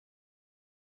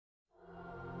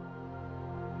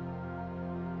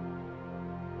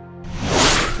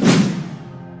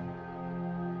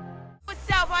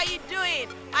are you doing?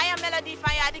 I am Melody from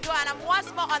Adigo and I'm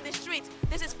once more on the street.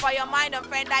 This is For Your Mind on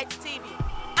FrienditeTv.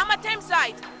 I'm at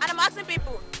Thameside and I'm asking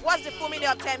people, what's the full meaning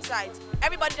of Thameside?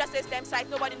 Everybody just says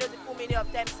Thameside, nobody knows the full meaning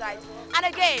of Thameside. And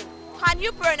again, can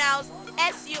you pronounce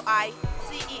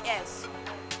S-U-I-C-E-S?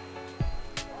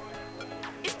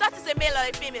 Is tortoise a male or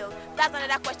a female? That's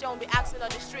another question we'll be asking on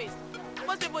the streets.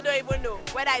 Most people don't even know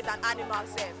whether it's an animal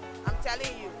self. I'm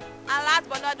telling you. And last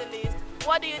but not the least,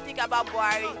 what do you think about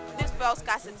Buhari, this fuel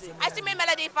scarcity? I see me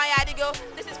Melody from Adigo.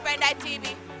 This is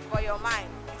FrienditeTv For Your Mind.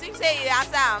 You think say you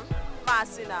answer am?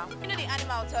 Now. You know the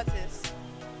animal tortoise?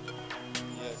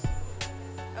 Yes.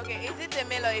 Okay, is it a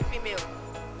male or a female?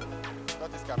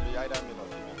 Tortoise can be either male or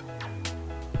female.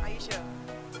 Are you sure?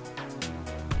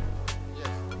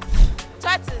 Yes.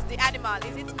 Tortoise, the animal,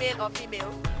 is it male or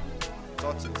female?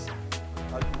 Tortoise.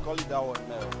 I can call it that one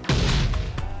male.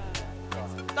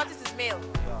 Tortoise is male.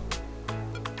 Yeah.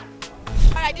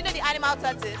 Alright, do you know the animal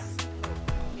tortoise?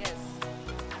 Yes.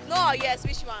 No or yes,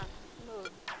 which one? No.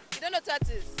 You don't know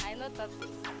tortoise? I know tortoise.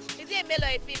 Is it a male or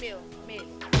a female? Male.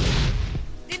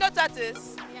 Do you know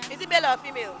tortoise? Yeah. Is it male or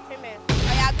female? Female.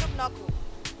 I am group knuckle.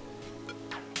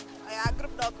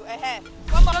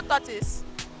 What about tortoise?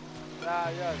 Yeah,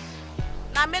 yes.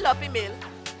 Na male or female?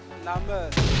 Number.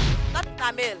 Not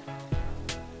na male.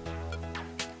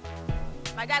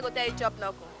 My guy go tell you chop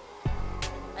knuckle.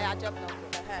 I chop knuckle.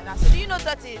 Now, so do you know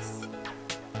tortoise?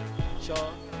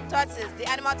 Sure. Tortoise, the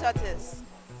animal tortoise.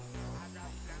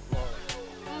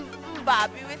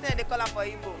 Baby, we say they call him for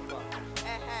Igbo.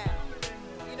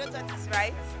 You know tortoise,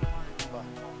 right?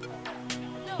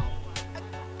 No.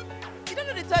 You don't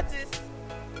know the tortoise?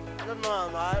 I don't know,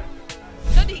 man.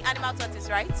 You know the animal tortoise,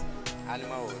 right?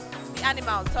 Animal. The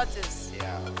animal tortoise.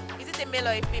 Yeah. Is it a male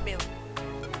or a female?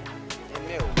 A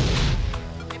male.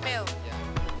 A male. Yeah.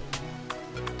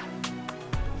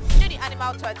 You know the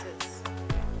animal tortoise?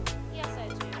 Yes, I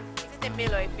do. Is it a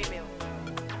male or a female?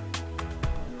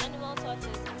 Animal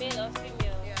tortoise, male or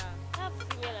female? Yeah. Have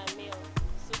female and male.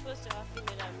 Supposed to have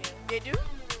female and male. They do?